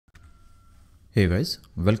Hey guys,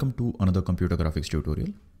 welcome to another computer graphics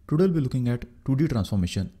tutorial. Today we'll be looking at 2D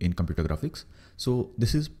transformation in computer graphics. So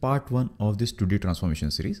this is part 1 of this 2D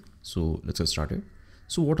transformation series. So let's get started.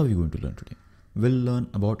 So what are we going to learn today? We'll learn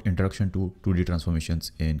about introduction to 2D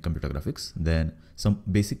transformations in computer graphics, then some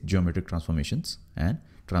basic geometric transformations and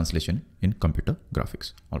translation in computer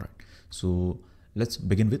graphics. Alright, so let's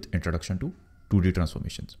begin with introduction to 2D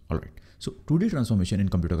transformations. Alright, so 2D transformation in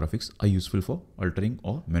computer graphics are useful for altering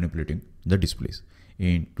or manipulating the displays.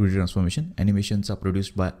 In 2D transformation, animations are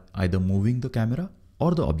produced by either moving the camera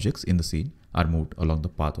or the objects in the scene are moved along the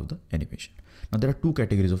path of the animation. Now there are two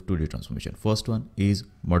categories of 2D transformation. First one is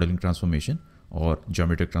modeling transformation or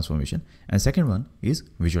geometric transformation, and second one is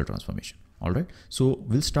visual transformation. Alright, so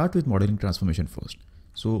we'll start with modeling transformation first.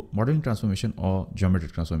 So modeling transformation or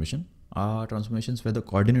geometric transformation are transformations where the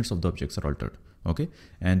coordinates of the objects are altered, okay,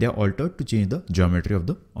 and they are altered to change the geometry of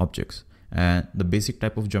the objects. And the basic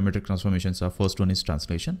type of geometric transformations are: first one is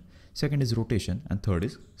translation, second is rotation, and third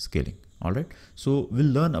is scaling. All right, so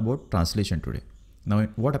we'll learn about translation today. Now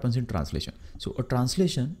what happens in translation? So a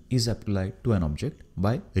translation is applied to an object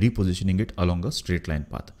by repositioning it along a straight line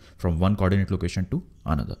path from one coordinate location to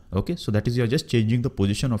another. Okay, so that is, you're just changing the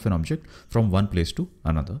position of an object from one place to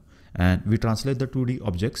another, and we translate the 2D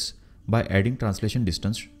objects by adding translation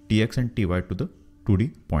distance tx and ty to the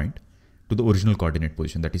 2D point to the original coordinate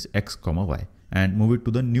position, that is x comma y, and move it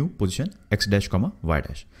to the new position x dash comma y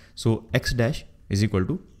dash. So x dash is equal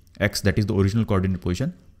to x, that is the original coordinate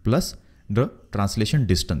position, plus the translation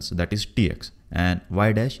distance, that is tx, and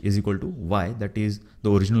y dash is equal to y, that is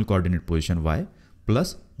the original coordinate position y,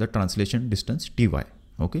 plus the translation distance ty.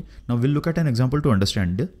 Okay, now we'll look at an example to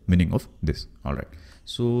understand the meaning of this. All right,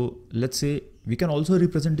 so let's say we can also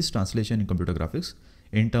represent this translation in computer graphics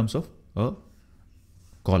in terms of a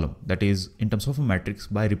column, that is in terms of a matrix,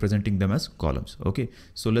 by representing them as columns. Okay,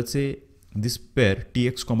 so let's say this pair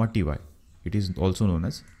tx comma ty, it is also known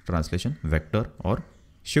as translation vector or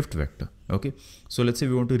shift vector. Okay, so let's say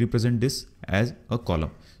we want to represent this as a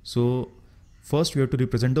column. So first we have to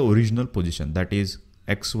represent the original position, that is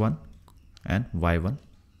x1 and y1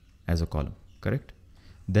 as a column, correct?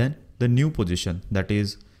 Then the new position, that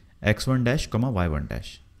is x1 dash comma y1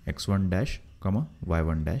 dash, x1 dash comma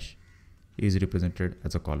y1 dash is represented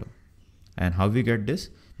as a column. And how we get this?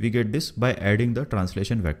 We get this by adding the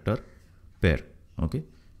translation vector pair. Okay,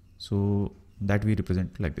 so that we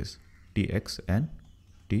represent like this, tx and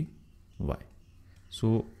ty.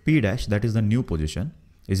 So p dash, that is the new position,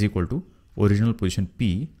 is equal to original position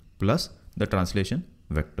p plus the translation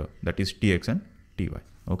vector, that is tx and ty.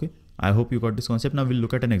 Okay, I hope you got this concept. Now we'll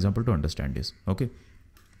look at an example to understand this. Okay,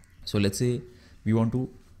 so let's say we want to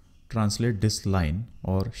translate this line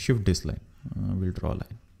or shift this line. We'll draw a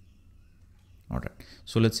line. All right,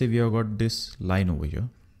 so let's say we have got this line over here.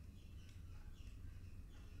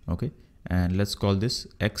 Okay, and let's call this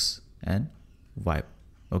x and y.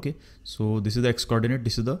 Okay, so this is the x coordinate,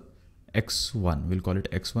 this is the x1, we'll call it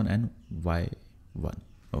x1 and y1.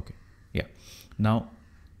 Okay, yeah, now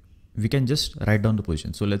we can just write down the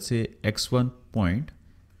position. So let's say x1 point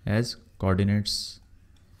has coordinates.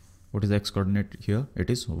 What is the x coordinate here? It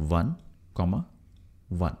is 1 comma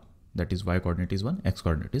 1, that is y coordinate is 1, x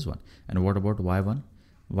coordinate is 1. And what about y1?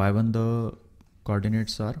 Y1, the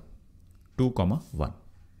coordinates are 2 comma 1,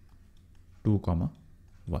 2 comma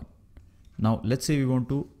 1. Now let's say we want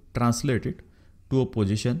to translate it to a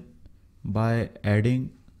position by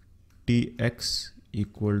adding tx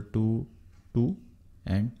equal to 2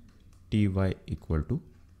 and ty equal to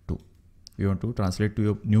 2. We want to translate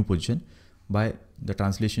to a new position by the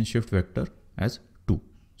translation shift vector as 2.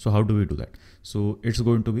 So how do we do that? So it's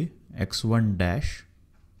going to be x1 dash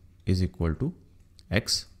is equal to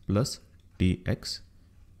x plus tx,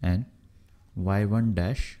 and y1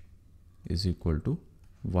 dash is equal to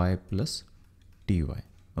y plus ty.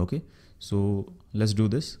 Okay, so let's do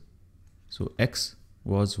this. So x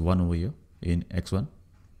was 1 over here in x1,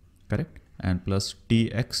 correct, and plus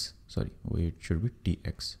tx, sorry, it should be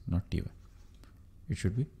tx, not ty, it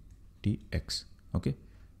should be tx. Okay,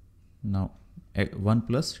 now 1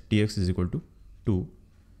 plus tx is equal to 2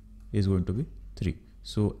 is going to be 3.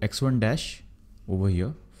 So x1 dash over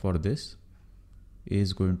here for this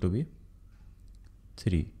is going to be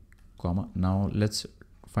 3 comma. Now let's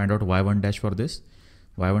find out y1 dash for this.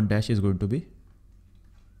 Y1 dash is going to be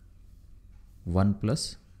 1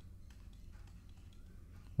 plus,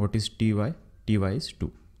 what is ty? Ty is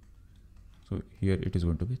 2. So here it is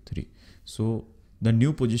going to be 3. So the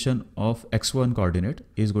new position of x1 coordinate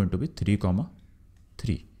is going to be 3 comma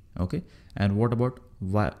 3. Okay, and what about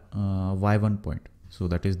y1 point? So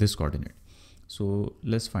that is this coordinate. So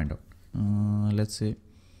let's find out. Let's say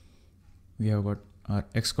we have got our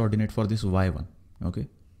x coordinate for this y1, okay,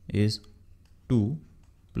 is 2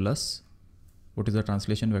 plus, what is the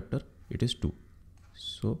translation vector? It is 2.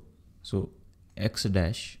 So x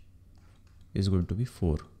dash is going to be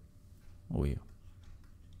 4 over here.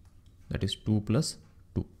 That is 2 plus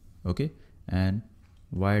 2, okay, and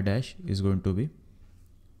y dash is going to be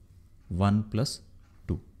 1 plus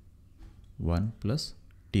 2, 1 plus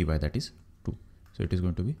ty, that is 2. So it is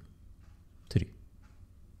going to be 3,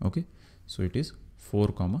 okay. So it is 4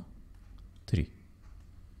 comma 3.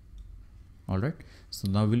 All right. So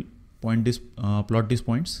now we'll point this, plot these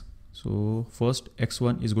points. So first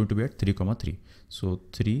x1 is going to be at 3 comma 3. So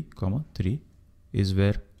 3 comma 3 is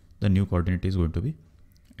where the new coordinate is going to be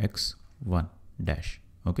x1 dash,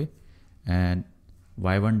 okay, and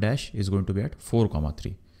y1 dash is going to be at 4 comma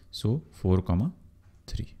 3. So 4 comma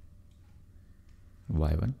 3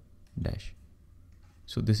 y1 dash.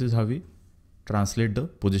 So this is how we translate the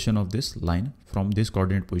position of this line from this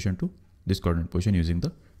coordinate position to this coordinate position using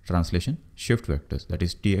the translation shift vectors, that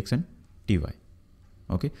is tx and ty.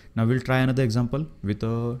 Okay, now we'll try another example with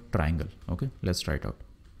a triangle. Okay, let's try it out.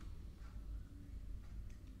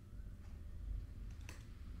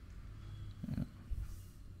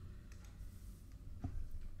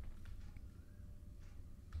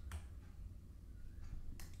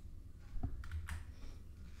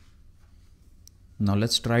 Now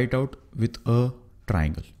let's try it out with a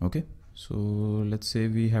triangle. Okay, so let's say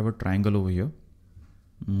we have a triangle over here.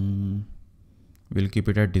 We'll keep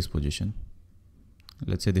it at this position.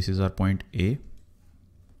 Let's say this is our point A,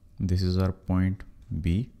 this is our point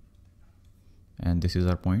B, and this is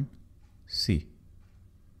our point C.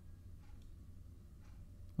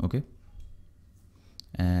 Okay,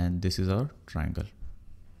 and this is our triangle.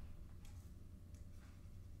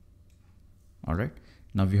 All right,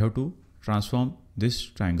 now we have to transform this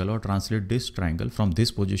triangle or translate this triangle from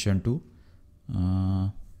this position to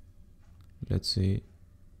let's say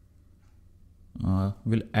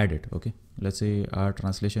we'll add it. Okay, let's say our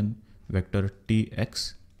translation vector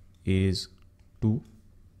tx is 2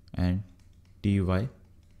 and ty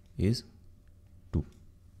is 2.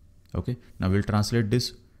 Okay, now we'll translate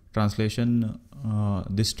this translation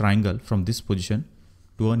this triangle from this position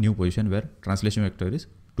to a new position where translation vector is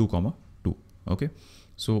 2 comma 2. Okay,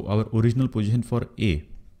 so our original position for A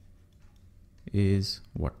is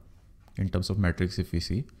what? In terms of matrix, if we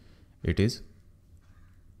see, it is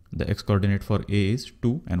the x coordinate for A is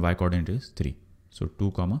 2 and y coordinate is 3. So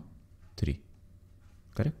 2 comma 3,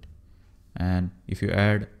 correct? And if you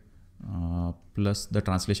add plus the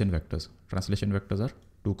translation vectors are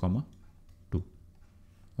 2 comma 2.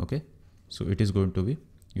 Okay, so it is going to be,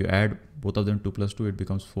 you add both of them, 2 plus 2, it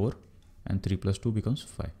becomes 4, and 3 plus 2 becomes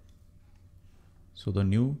 5. So the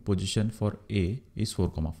new position for A is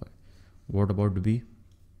 4 comma 5. What about B?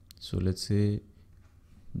 So let's say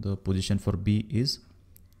the position for B is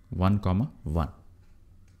 1 comma 1,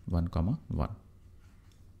 1 comma 1.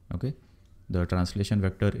 Okay, the translation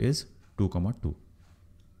vector is 2 comma 2,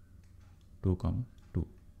 2 comma 2.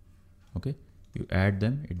 Okay, you add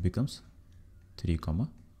them, it becomes 3 comma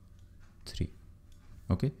 3.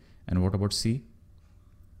 Okay, and what about C?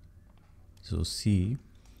 So C,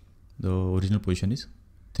 the original position is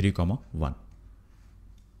 3 comma 1,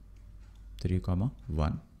 3 comma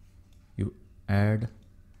 1. You add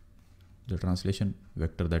the translation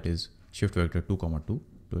vector, that is shift vector 2 comma 2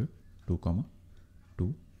 to it, 2 comma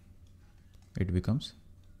 2, it becomes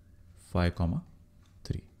 5 comma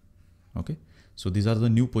 3. Okay, so these are the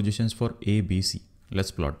new positions for A, B, C.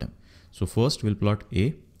 Let's plot them. So first we'll plot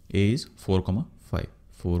A. A is 4 comma 5,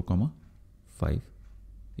 4 comma 5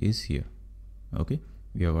 is here. Okay,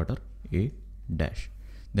 we have got our A dash.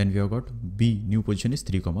 Then we have got B, new position is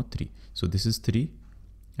 3 comma 3. So this is 3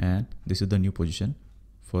 and this is the new position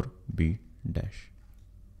for B dash.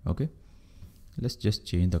 Okay, let's just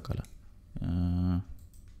change the color.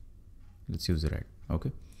 Let's use red.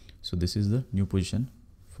 Okay, so this is the new position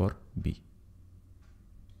for B,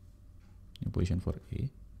 new position for A,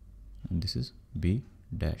 and this is B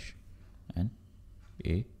dash and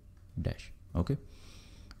A dash. Okay,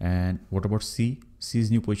 and what about C? C's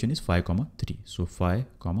new position is 5 comma 3. So 5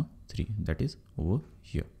 comma 3, that is over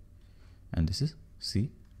here, and this is C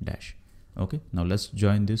dash. Okay, now let's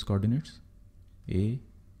join these coordinates, A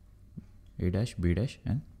dash, B dash,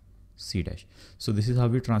 and C dash. So this is how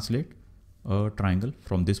we translate a triangle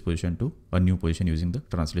from this position to a new position using the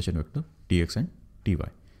translation vector tx and ty.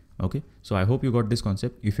 Okay, so I hope you got this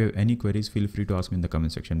concept. If you have any queries, feel free to ask me in the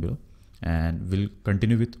comment section below, and we'll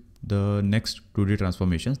continue with the next 2D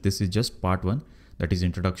transformations. This is just part 1, that is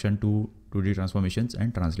introduction to 2D transformations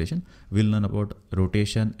and translation. We'll learn about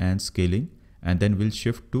rotation and scaling, and then we'll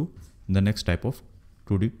shift to the next type of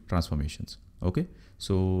 2D transformations. Okay,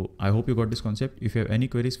 so I hope you got this concept. If you have any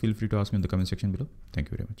queries, feel free to ask me in the comment section below.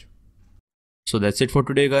 Thank you very much. So that's it for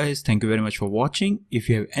today, guys. Thank you very much for watching. If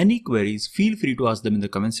you have any queries, feel free to ask them in the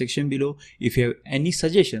comment section below. If you have any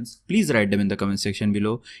suggestions, please write them in the comment section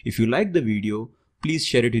below. If you like the video, please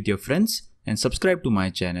share it with your friends and subscribe to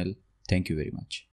my channel. Thank you very much.